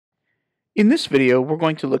In this video, we're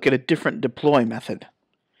going to look at a different deploy method.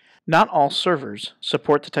 Not all servers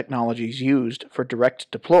support the technologies used for direct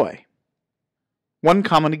deploy. One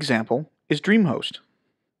common example is DreamHost.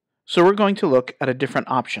 So we're going to look at a different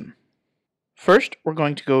option. First, we're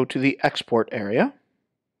going to go to the export area,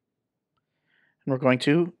 and we're going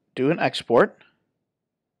to do an export.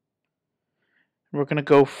 We're going to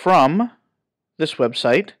go from this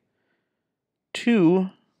website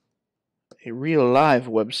to a real live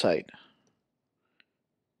website.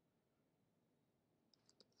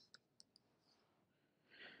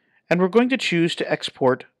 And we're going to choose to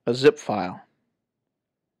export a zip file.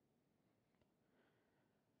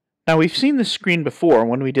 Now we've seen this screen before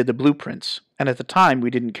when we did the blueprints, and at the time we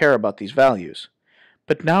didn't care about these values.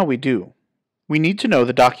 But now we do. We need to know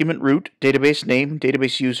the document root, database name,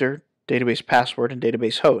 database user, database password, and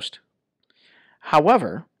database host.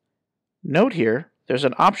 However, note here there's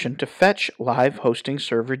an option to fetch live hosting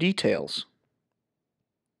server details.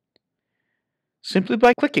 Simply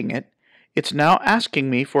by clicking it, it's now asking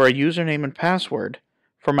me for a username and password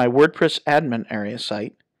for my WordPress admin area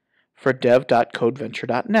site for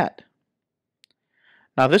dev.codeventure.net.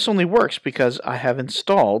 Now this only works because I have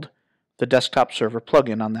installed the DesktopServer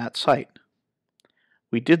plugin on that site.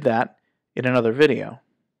 We did that in another video.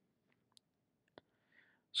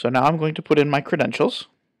 So now I'm going to put in my credentials.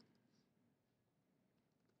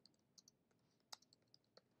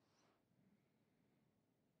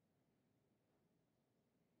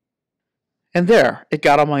 And there, it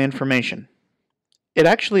got all my information. It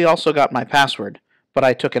actually also got my password, but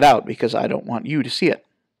I took it out because I don't want you to see it.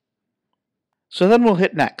 So then we'll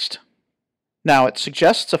hit next. Now it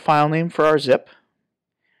suggests a file name for our zip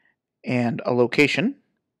and a location,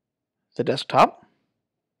 the desktop.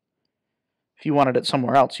 If you wanted it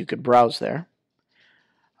somewhere else, you could browse there.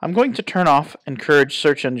 I'm going to turn off Encourage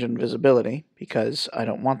Search Engine Visibility because I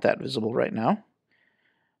don't want that visible right now.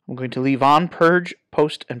 I'm going to leave on Purge,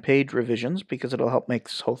 Post, and Page Revisions because it'll help make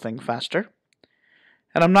this whole thing faster.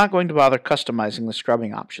 And I'm not going to bother customizing the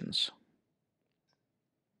scrubbing options.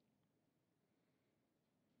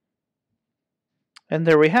 And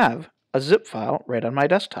there we have a zip file right on my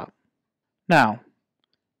desktop. Now,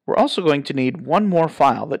 we're also going to need one more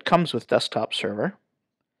file that comes with DesktopServer,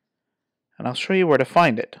 and I'll show you where to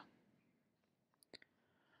find it.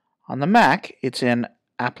 On the Mac, it's in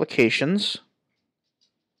Applications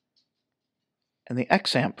and the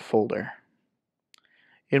XAMPP folder.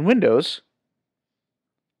 In Windows,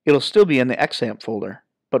 it'll still be in the XAMPP folder,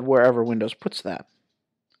 but wherever Windows puts that.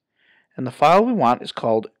 And the file we want is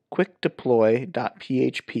called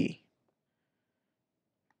quickdeploy.php.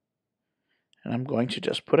 And I'm going to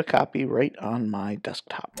just put a copy right on my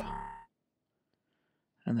desktop.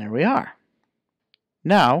 And there we are.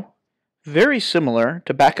 Now, very similar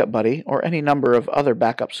to Backup Buddy or any number of other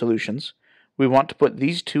backup solutions, we want to put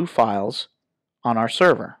these two files on our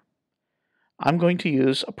server. I'm going to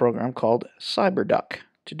use a program called Cyberduck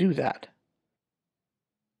to do that.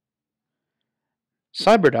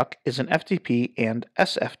 Cyberduck is an FTP and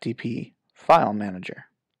SFTP file manager.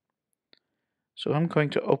 So I'm going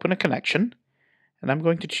to open a connection, and I'm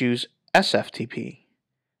going to choose SFTP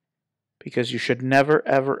because you should never,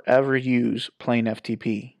 ever, ever use plain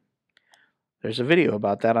FTP. There's a video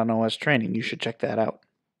about that on OS Training. You should check that out.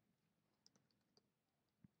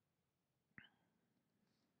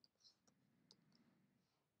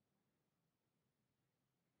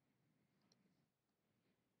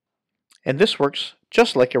 And this works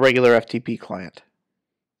just like a regular FTP client.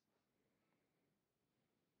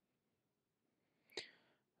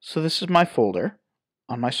 So this is my folder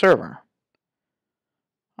on my server.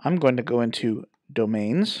 I'm going to go into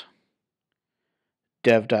Domains,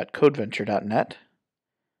 dev.codeventure.net,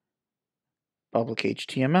 public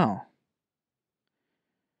HTML.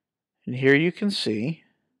 And here you can see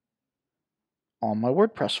all my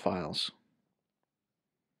WordPress files.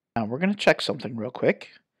 Now we're going to check something real quick.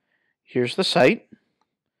 Here's the site.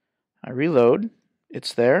 I reload.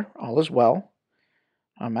 It's there. All is well.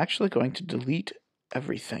 I'm actually going to delete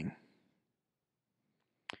everything.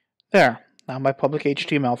 There. Now my public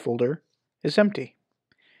HTML folder is empty.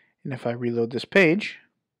 And if I reload this page,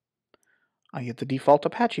 I get the default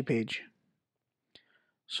Apache page.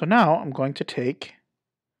 So now I'm going to take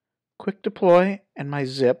Quick Deploy and my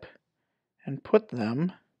zip and put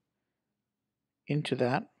them into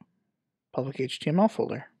that public HTML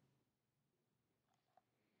folder.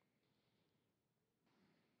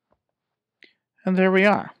 And there we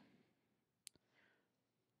are.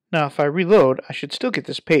 Now if I reload, I should still get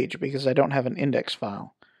this page because I don't have an index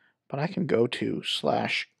file. But I can go to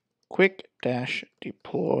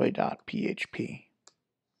 /quick-deploy.php.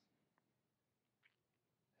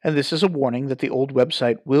 And this is a warning that the old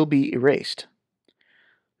website will be erased.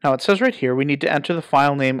 Now it says right here we need to enter the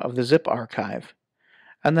file name of the zip archive,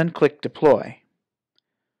 and then click Deploy.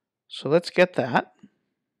 So let's get that.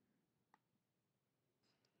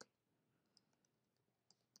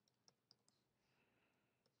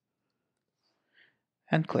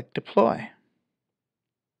 And click Deploy.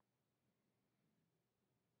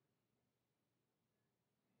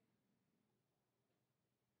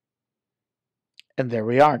 And there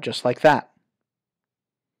we are, just like that.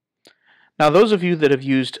 Now those of you that have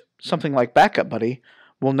used something like Backup Buddy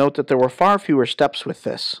will note that there were far fewer steps with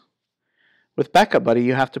this. With Backup Buddy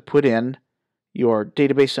you have to put in your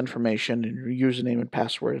database information and your username and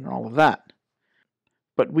password and all of that.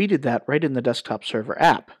 But we did that right in the DesktopServer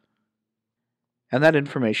app. And that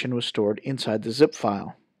information was stored inside the zip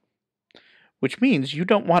file. Which means you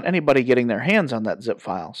don't want anybody getting their hands on that zip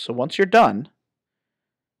file. So once you're done,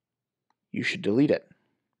 you should delete it.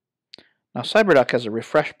 Now Cyberduck has a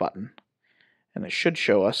refresh button, and it should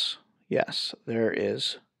show us, yes, there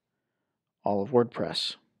is all of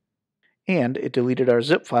WordPress. And it deleted our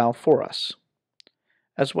zip file for us,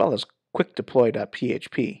 as well as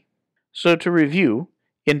quickdeploy.php. So to review,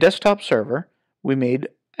 in DesktopServer, we made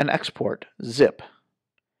an export zip.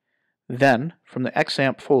 Then, from the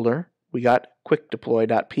XAMPP folder, we got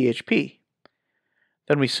quickdeploy.php.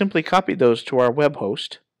 Then we simply copied those to our web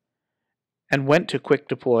host and went to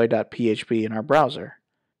quickdeploy.php in our browser,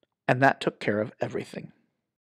 and that took care of everything.